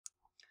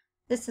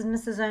This is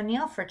Mrs.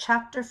 O'Neill for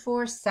Chapter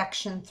 4,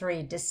 Section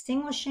 3,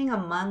 Distinguishing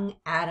Among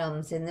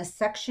Atoms. In this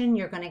section,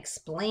 you're going to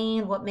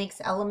explain what makes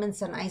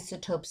elements and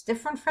isotopes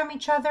different from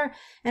each other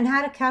and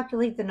how to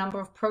calculate the number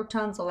of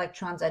protons,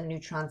 electrons, and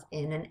neutrons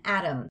in an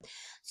atom.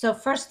 So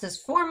first as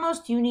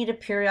foremost, you need a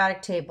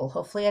periodic table.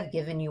 Hopefully I've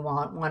given you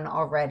one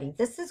already.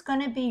 This is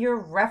going to be your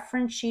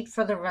reference sheet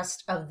for the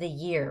rest of the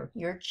year,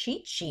 your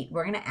cheat sheet.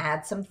 We're going to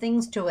add some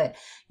things to it.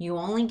 You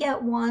only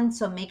get one,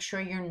 so make sure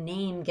your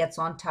name gets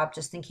on top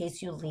just in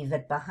case you leave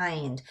it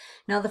behind.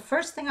 Now, the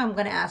first thing I'm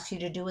going to ask you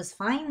to do is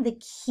find the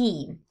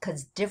key,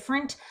 because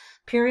different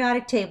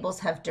periodic tables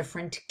have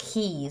different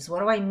keys. What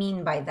do I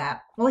mean by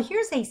that? Well,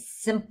 here's a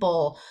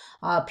simple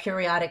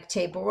periodic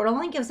table where it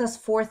only gives us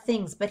 4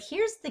 things, but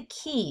here's the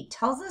key. It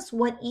tells us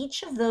what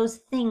each of those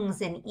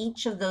things in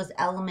each of those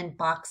element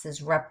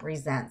boxes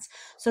represents.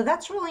 So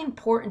that's really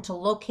important to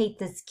locate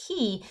this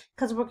key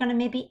because we're going to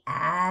maybe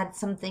add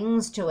some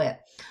things to it.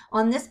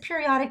 On this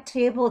periodic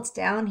table, it's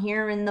down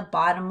here in the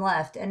bottom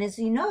left, and as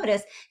you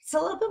notice, it's a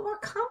little bit more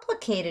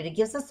complicated. It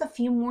gives us a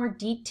few more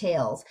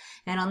details.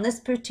 And on this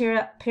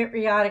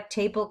periodic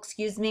table,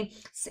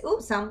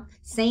 I'm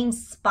saying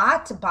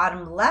spot,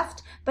 bottom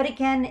left, but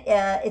again,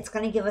 it's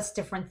going to give us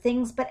different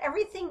things, but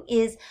everything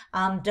is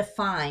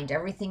defined.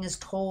 Everything is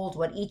told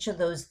what each of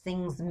those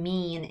things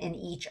mean in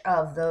each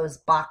of those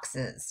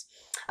boxes.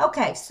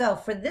 Okay, so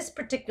for this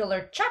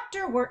particular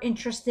chapter, we're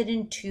interested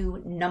in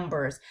 2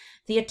 numbers,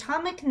 the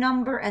atomic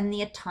number and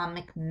the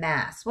atomic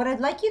mass. What I'd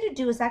like you to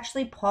do is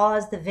actually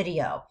pause the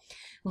video,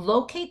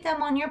 locate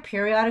them on your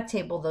periodic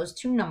table, those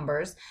 2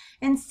 numbers,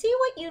 and see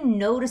what you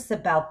notice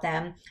about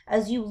them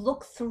as you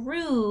look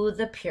through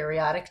the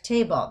periodic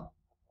table.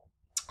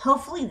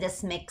 Hopefully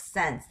this makes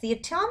sense. The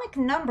atomic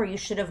number, you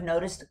should have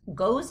noticed,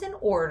 goes in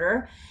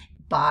order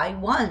by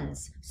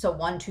ones. So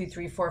 1, 2,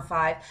 3, 4,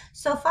 5.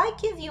 So if I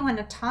give you an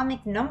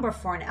atomic number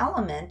for an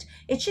element,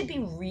 it should be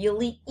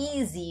really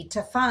easy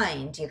to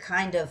find. You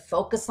kind of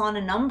focus on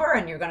a number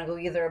and you're going to go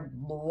either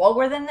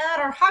lower than that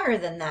or higher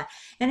than that.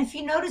 And if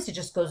you notice, it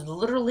just goes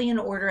literally in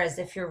order as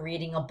if you're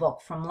reading a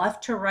book, from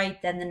left to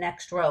right, then the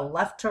next row,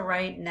 left to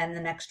right, and then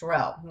the next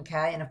row.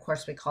 Okay, and of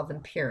course we call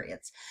them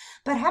periods.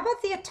 But how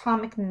about the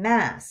atomic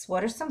mass?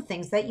 What are some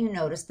things that you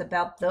noticed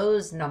about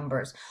those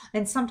numbers?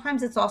 And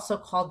sometimes it's also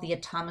called the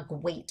atomic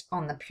weight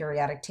on the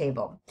periodic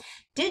table.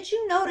 Did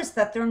you notice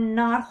that they're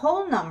not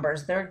whole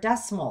numbers, they're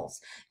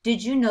decimals?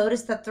 Did you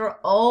notice that they're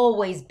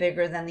always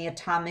bigger than the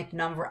atomic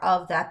number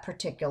of that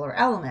particular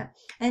element?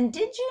 And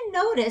did you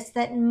notice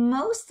that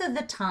most of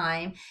the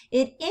time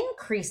it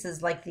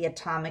increases like the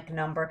atomic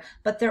number,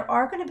 but there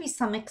are going to be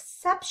some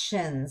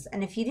exceptions.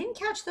 And if you didn't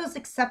catch those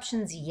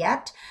exceptions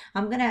yet,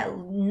 you're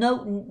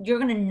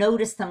going to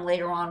notice them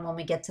later on when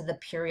we get to the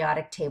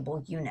periodic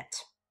table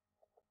unit.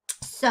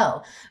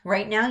 So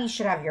right now you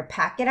should have your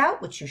packet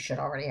out, which you should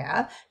already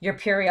have, your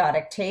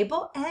periodic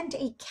table, and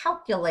a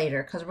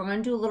calculator, because we're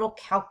going to do a little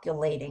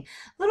calculating,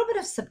 a little bit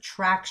of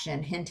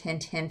subtraction, hint,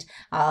 hint, hint.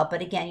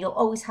 But again, you'll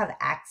always have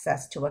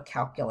access to a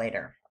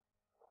calculator.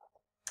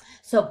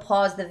 So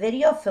pause the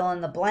video, fill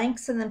in the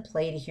blanks, and then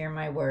play to hear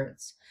my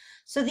words.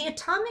 So the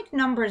atomic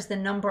number is the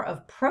number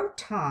of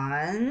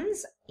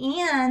protons,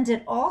 and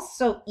it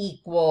also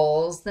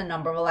equals the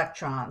number of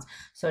electrons.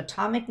 So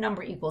atomic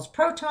number equals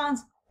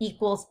protons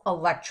equals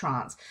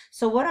electrons.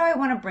 So what do I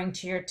want to bring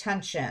to your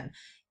attention?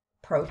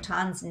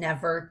 Protons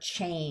never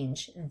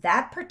change.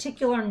 That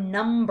particular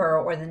number,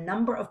 or the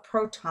number of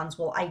protons,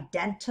 will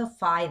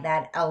identify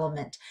that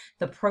element.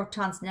 The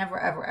protons never,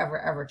 ever, ever,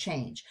 ever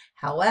change.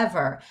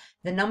 However,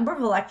 the number of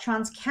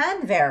electrons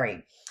can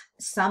vary.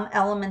 Some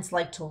elements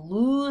like to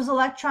lose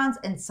electrons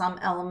and some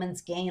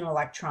elements gain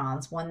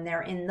electrons when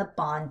they're in the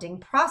bonding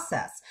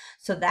process.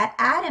 So that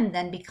atom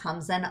then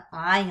becomes an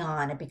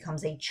ion. It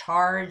becomes a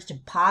charged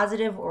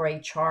positive or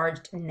a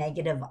charged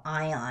negative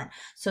ion.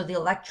 So the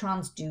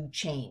electrons do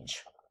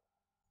change.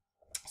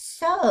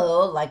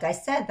 So, like I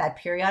said, that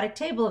periodic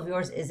table of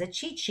yours is a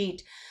cheat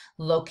sheet.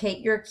 Locate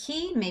your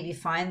key, maybe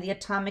find the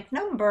atomic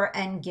number,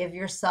 and give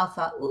yourself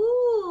a,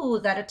 ooh,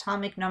 that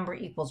atomic number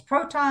equals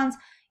protons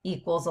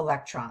equals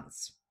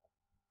electrons.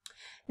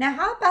 Now,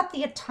 how about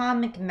the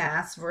atomic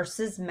mass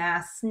versus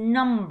mass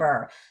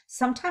number?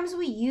 Sometimes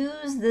we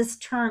use this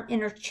term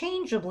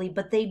interchangeably,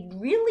 but they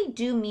really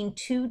do mean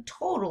 2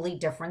 totally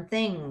different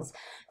things.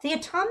 The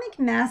atomic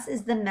mass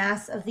is the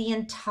mass of the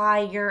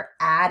entire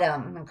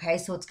atom, okay?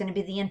 So it's going to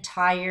be the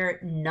entire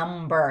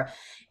number.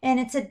 And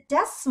it's a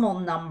decimal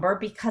number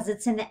because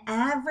it's an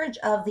average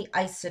of the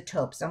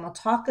isotopes. And we'll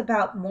talk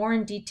about more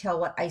in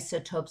detail what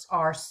isotopes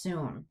are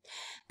soon.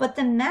 But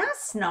the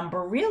mass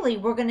number, really,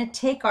 we're going to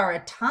take our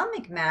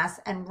atomic mass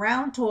and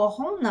round to a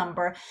whole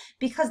number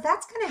because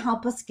that's going to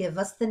help us give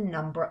us the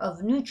number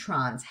of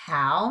neutrons.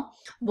 How?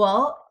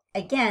 Well,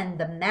 again,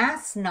 the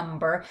mass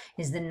number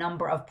is the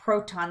number of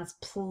protons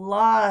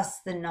plus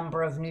the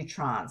number of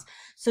neutrons.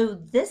 So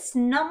this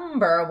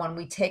number, when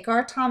we take our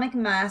atomic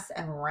mass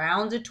and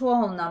round it to a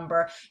whole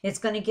number, it's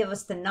going to give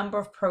us the number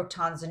of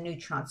protons and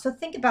neutrons. So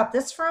think about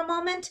this for a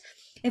moment.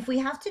 if we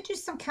have to do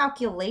some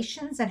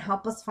calculations and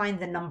help us find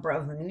the number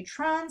of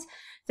neutrons,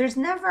 there's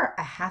never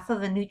a half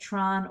of a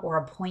neutron or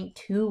a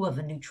 0.2 of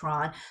a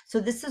neutron. So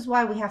this is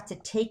why we have to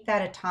take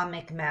that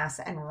atomic mass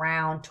and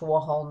round to a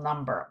whole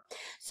number.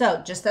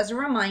 So just as a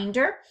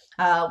reminder,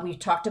 we've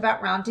talked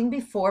about rounding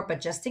before,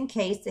 but just in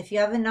case, if you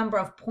have a number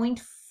of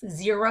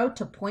 0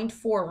 to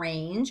 0.4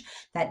 range,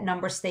 that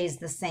number stays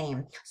the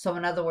same. So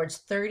in other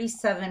words,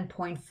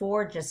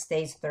 37.4 just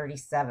stays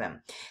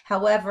 37.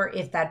 However,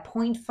 if that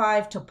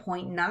 0.5 to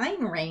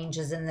 0.9 range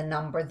is in the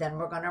number, then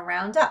we're going to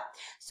round up.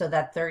 So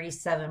that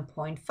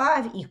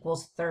 37.5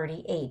 equals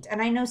 38.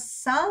 And I know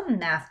some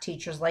math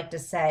teachers like to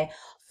say,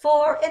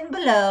 4 and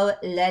below,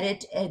 let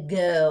it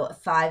go.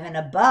 5 and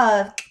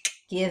above,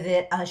 give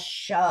it a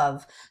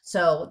shove.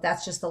 So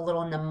that's just a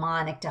little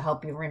mnemonic to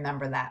help you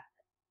remember that.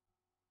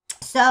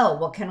 So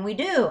what can we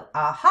do?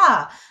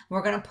 Aha!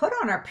 We're going to put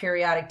on our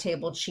periodic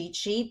table cheat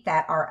sheet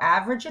that our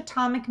average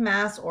atomic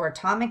mass or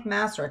atomic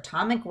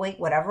weight,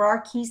 whatever our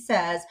key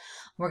says,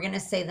 we're going to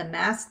say the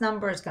mass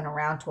number is going to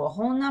round to a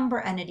whole number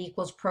and it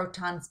equals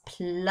protons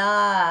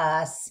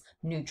plus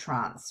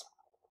neutrons.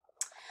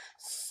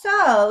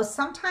 So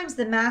sometimes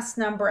the mass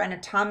number and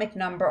atomic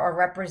number are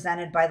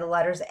represented by the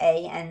letters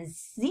A and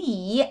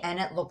Z, and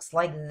it looks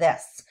like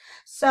this.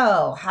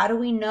 So how do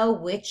we know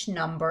which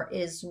number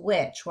is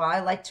which? Well, I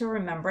like to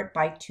remember it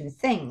by two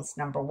things.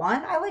 Number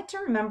one, I like to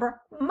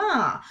remember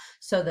Ma.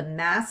 So the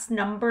mass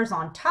number's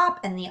on top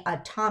and the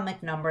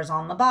atomic number's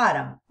on the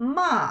bottom.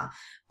 Ma.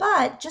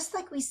 But just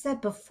like we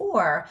said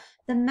before,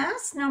 the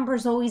mass number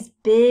is always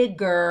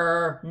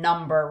bigger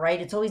number, right?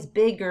 It's always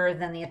bigger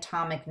than the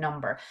atomic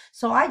number.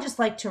 So I just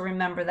like to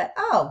remember that,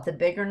 oh, the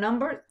bigger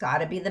number,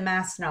 gotta be the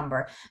mass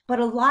number. But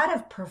a lot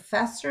of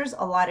professors,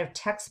 a lot of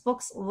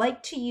textbooks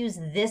like to use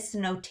this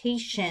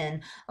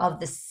notation of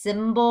the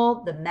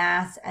symbol, the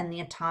mass, and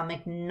the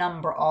atomic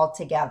number all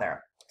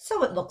together.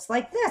 So it looks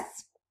like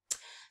this.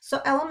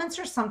 So elements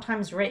are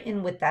sometimes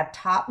written with that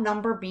top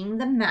number being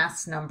the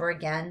mass number,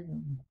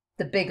 again,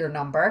 the bigger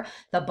number,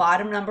 the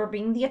bottom number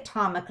being the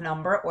atomic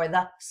number or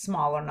the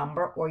smaller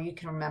number, or you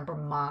can remember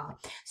Ma.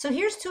 So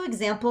here's two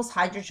examples.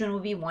 Hydrogen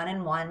would be 1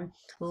 and 1.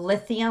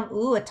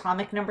 Lithium,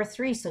 atomic number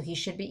 3, so he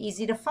should be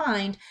easy to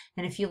find.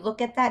 And if you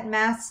look at that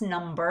mass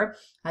number,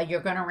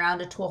 you're going to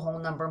round it to a whole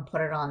number and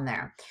put it on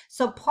there.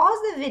 So pause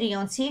the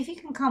video and see if you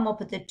can come up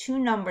with the two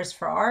numbers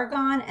for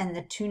argon and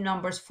the two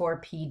numbers for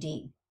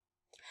PD.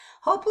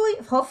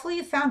 Hopefully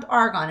you found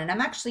argon, and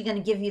I'm actually going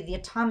to give you the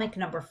atomic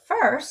number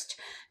first,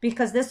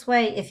 because this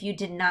way, if you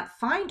did not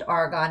find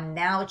argon,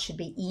 now it should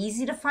be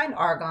easy to find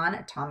argon,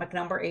 atomic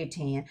number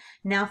 18.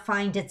 Now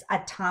find its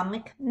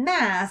atomic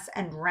mass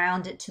and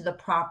round it to the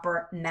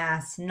proper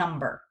mass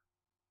number.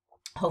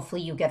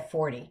 Hopefully you get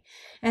 40.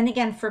 And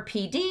again, for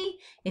PD,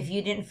 if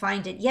you didn't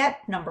find it yet,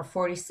 number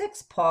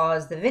 46,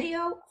 pause the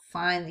video,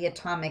 find the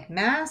atomic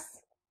mass.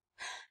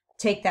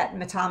 Take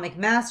that atomic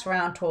mass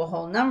round to a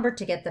whole number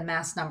to get the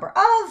mass number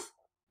of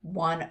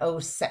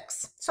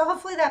 106. So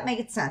hopefully that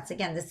makes sense.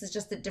 Again, this is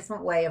just a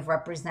different way of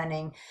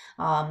representing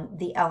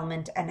the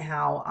element and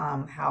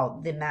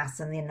how the mass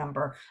and the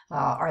number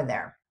are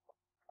there.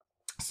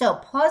 So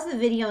pause the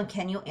video and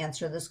can you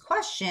answer this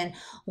question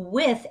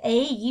with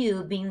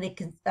AU being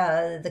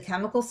the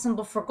chemical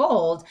symbol for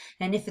gold?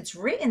 And if it's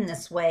written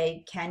this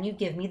way, can you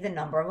give me the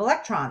number of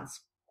electrons?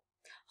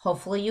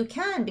 Hopefully you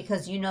can,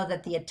 because you know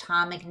that the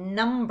atomic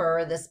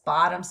number, this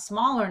bottom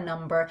smaller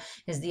number,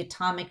 is the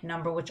atomic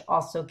number, which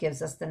also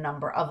gives us the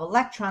number of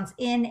electrons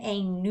in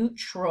a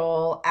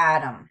neutral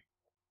atom.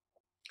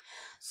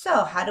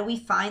 So how do we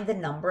find the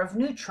number of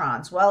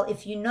neutrons? Well,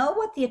 if you know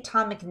what the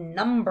atomic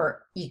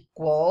number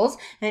equals,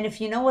 and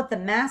if you know what the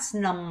mass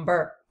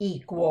number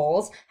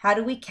equals, how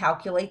do we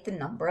calculate the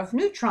number of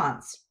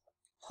neutrons?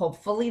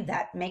 Hopefully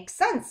that makes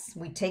sense.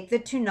 We take the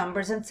two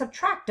numbers and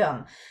subtract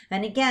them.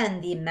 And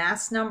again, the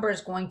mass number is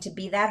going to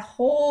be that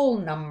whole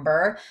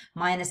number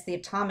minus the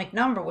atomic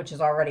number, which is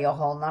already a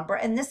whole number.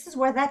 And this is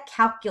where that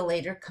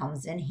calculator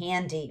comes in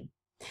handy.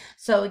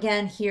 So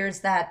again, here's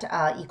that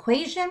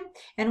equation.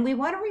 And we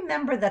want to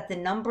remember that the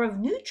number of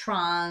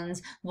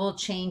neutrons will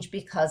change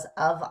because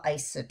of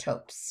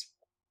isotopes.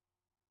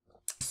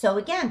 So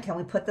again, can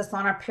we put this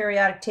on our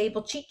periodic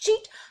table cheat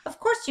sheet? Of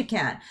course you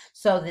can.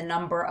 So the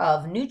number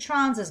of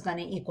neutrons is going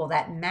to equal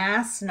that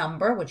mass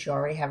number, which you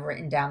already have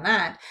written down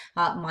that,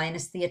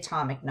 minus the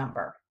atomic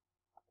number.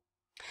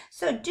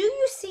 So do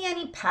you see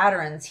any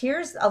patterns?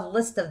 Here's a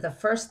list of the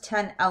first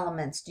 10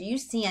 elements. Do you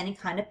see any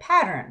kind of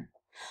pattern?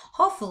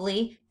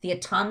 Hopefully, the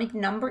atomic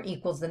number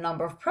equals the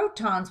number of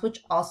protons,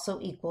 which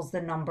also equals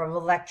the number of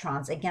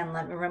electrons. Again,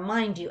 let me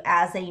remind you,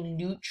 as a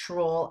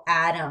neutral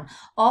atom,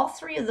 all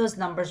three of those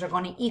numbers are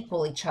going to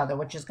equal each other,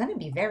 which is going to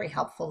be very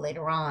helpful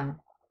later on.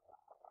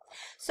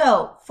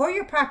 So for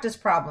your practice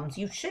problems,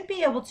 you should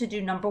be able to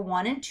do number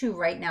 1 and 2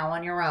 right now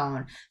on your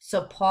own.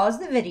 So pause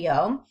the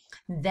video,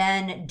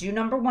 then do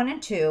number 1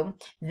 and 2,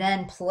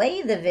 then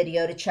play the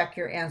video to check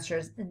your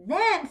answers.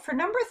 Then for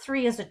number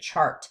 3 is a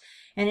chart.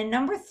 And in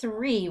number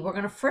 3, we're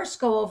going to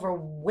first go over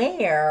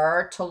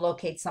where to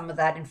locate some of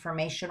that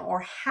information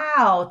or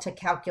how to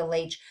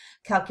calculate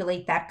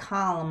that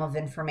column of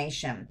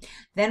information.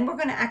 Then we're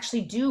going to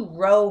actually do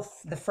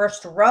the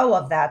first row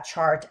of that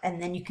chart,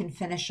 and then you can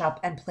finish up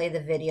and play the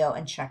video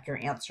and check your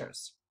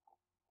answers.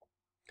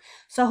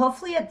 So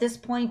hopefully at this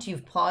point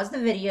you've paused the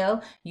video,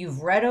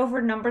 you've read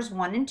over numbers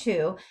 1 and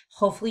 2.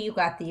 Hopefully you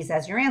got these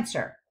as your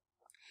answer.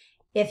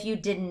 If you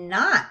did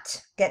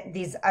not get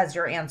these as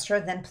your answer,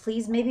 then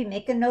please maybe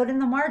make a note in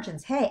the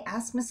margins. Hey,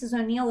 ask Mrs.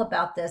 O'Neill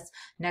about this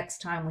next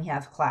time we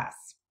have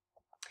class.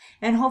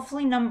 And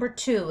hopefully number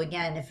 2,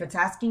 again, if it's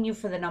asking you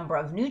for the number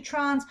of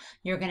neutrons,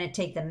 you're going to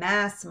take the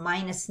mass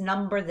minus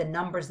number, the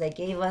numbers they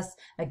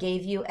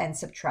gave you, and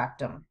subtract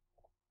them.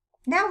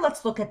 Now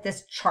let's look at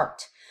this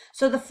chart.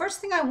 So the first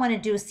thing I want to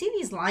do is see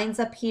these lines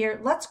up here.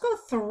 Let's go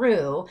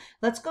through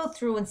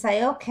and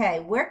say,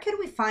 okay, where could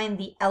we find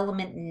the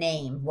element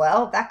name?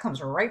 Well, that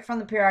comes right from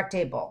the periodic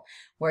table.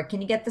 Where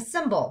can you get the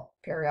symbol?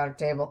 Periodic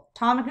table.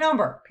 Atomic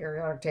number?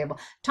 Periodic table.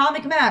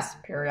 Atomic mass?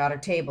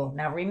 Periodic table.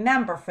 Now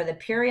remember, for the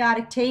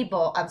periodic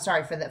table,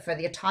 for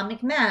the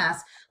atomic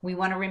mass, we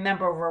want to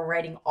remember we're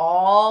writing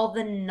all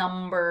the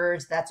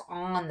numbers that's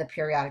on the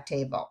periodic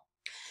table.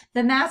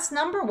 The mass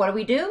number, what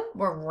do?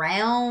 We're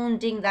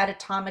rounding that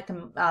atomic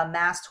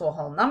mass to a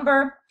whole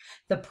number.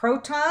 The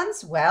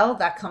protons, well,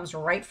 that comes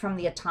right from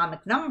the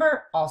atomic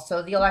number,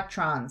 also the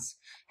electrons.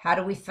 How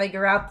do we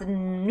figure out the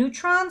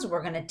neutrons?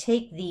 We're going to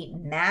take the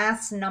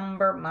mass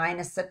number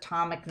minus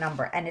atomic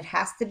number, and it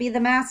has to be the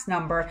mass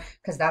number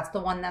because that's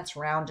the one that's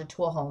rounded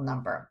to a whole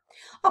number.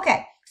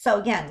 Okay, so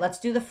again, let's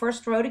do the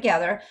first row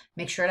together.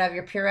 Make sure to have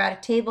your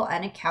periodic table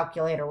and a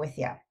calculator with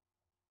you.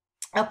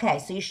 Okay,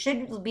 so you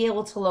should be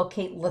able to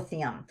locate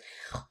lithium.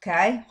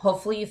 Okay,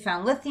 hopefully you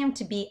found lithium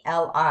to be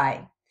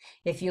Li.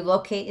 If you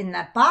locate in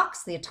that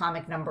box, the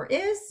atomic number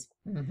is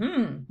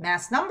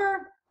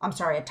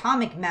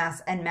atomic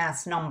mass and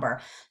mass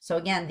number. So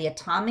again, the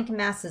atomic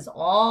mass is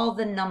all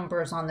the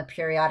numbers on the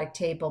periodic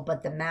table,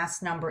 but the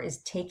mass number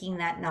is taking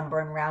that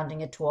number and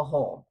rounding it to a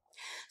whole.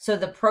 So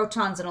the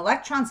protons and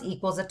electrons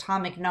equals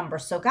atomic number.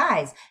 So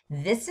guys,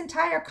 this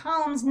entire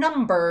column's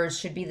numbers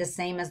should be the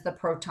same as the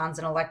protons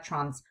and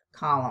electrons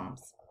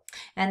columns.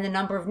 And the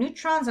number of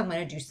neutrons, I'm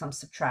going to do some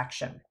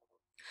subtraction.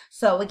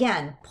 So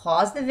again,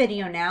 pause the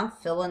video now,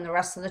 fill in the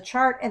rest of the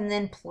chart, and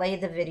then play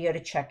the video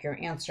to check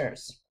your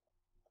answers.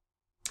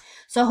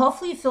 So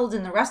hopefully you filled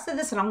in the rest of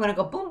this, and I'm going to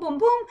go boom, boom,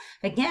 boom.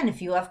 Again,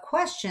 if you have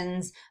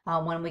questions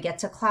when we get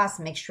to class,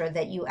 make sure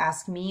that you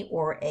ask me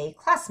or a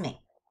classmate.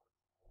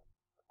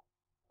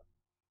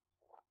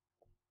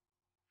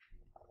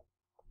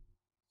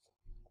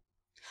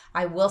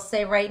 I will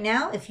say right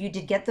now, if you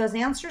did get those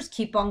answers,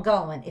 keep on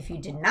going. If you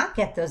did not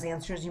get those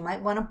answers, you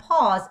might want to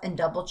pause and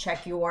double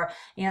check your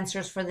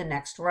answers for the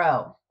next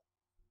row.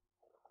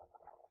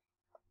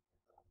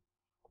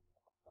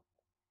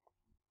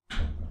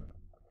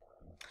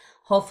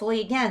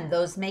 Hopefully, again,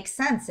 those make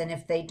sense. And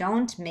if they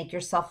don't, make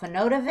yourself a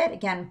note of it.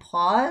 Again,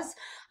 pause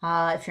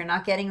if you're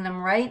not getting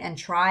them right and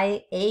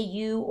try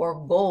AU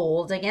or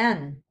gold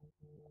again.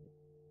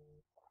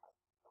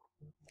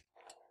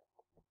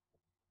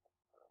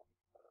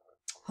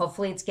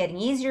 Hopefully it's getting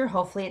easier.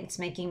 Hopefully it's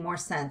making more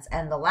sense.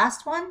 And the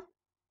last one.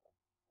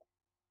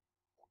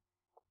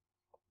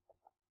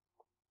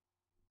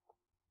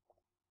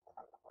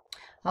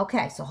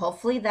 Okay, so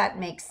hopefully that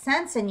makes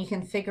sense and you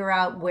can figure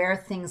out where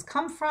things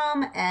come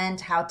from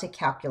and how to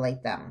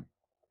calculate them.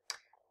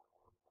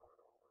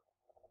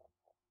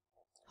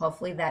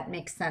 Hopefully that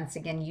makes sense.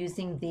 Again,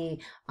 using the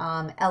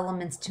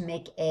elements to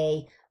make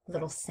a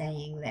little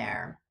saying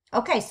there.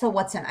 Okay, so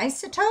what's an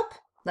isotope?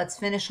 Let's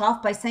finish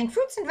off by saying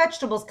fruits and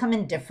vegetables come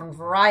in different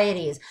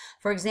varieties.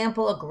 For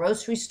example, a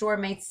grocery store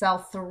may sell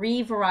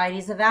 3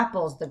 varieties of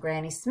apples, the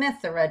Granny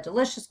Smith, the Red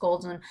Delicious,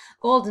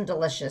 Golden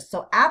Delicious.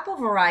 So apple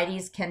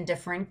varieties can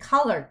differ in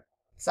color,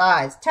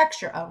 size,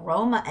 texture,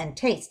 aroma, and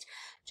taste.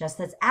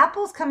 Just as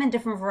apples come in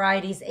different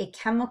varieties, a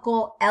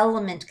chemical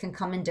element can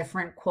come in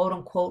different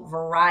quote-unquote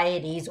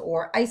varieties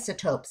or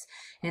isotopes.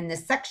 In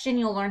this section,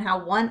 you'll learn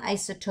how one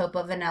isotope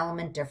of an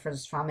element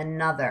differs from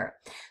another.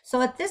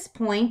 So at this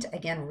point,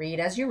 again, read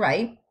as you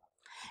write.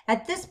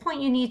 At this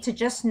point, you need to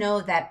just know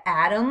that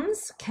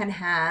atoms can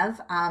have,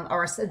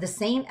 or the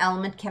same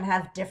element can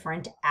have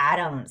different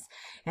atoms.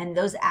 And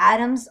those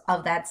atoms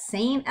of that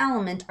same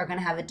element are going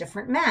to have a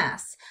different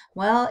mass.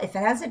 Well, if it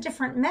has a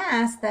different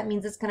mass, that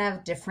means it's going to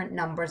have different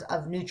numbers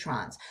of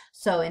neutrons.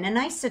 So in an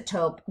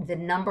isotope, the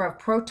number of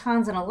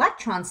protons and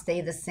electrons stay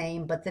the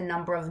same, but the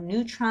number of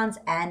neutrons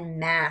and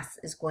mass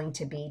is going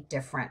to be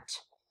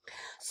different.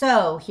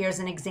 So here's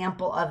an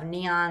example of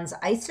neon's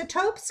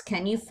isotopes.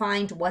 Can you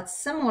find what's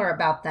similar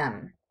about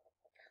them?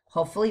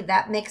 Hopefully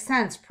that makes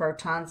sense.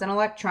 Protons and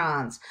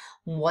electrons.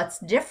 What's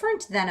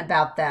different then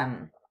about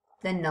them?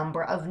 the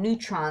number of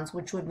neutrons,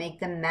 which would make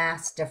the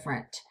mass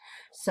different.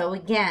 So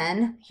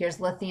again, here's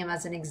lithium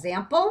as an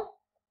example.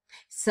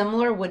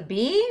 Similar would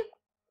be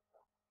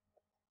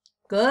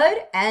good,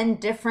 and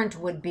different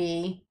would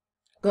be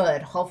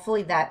good.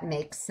 Hopefully that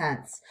makes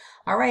sense.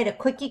 All right, a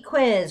quickie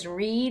quiz.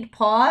 Read,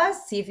 pause,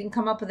 see if you can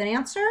come up with an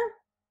answer.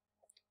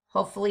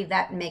 Hopefully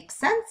that makes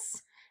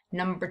sense.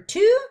 Number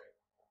 2,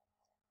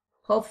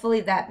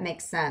 hopefully that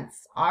makes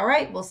sense. All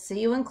right, we'll see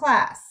you in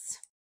class.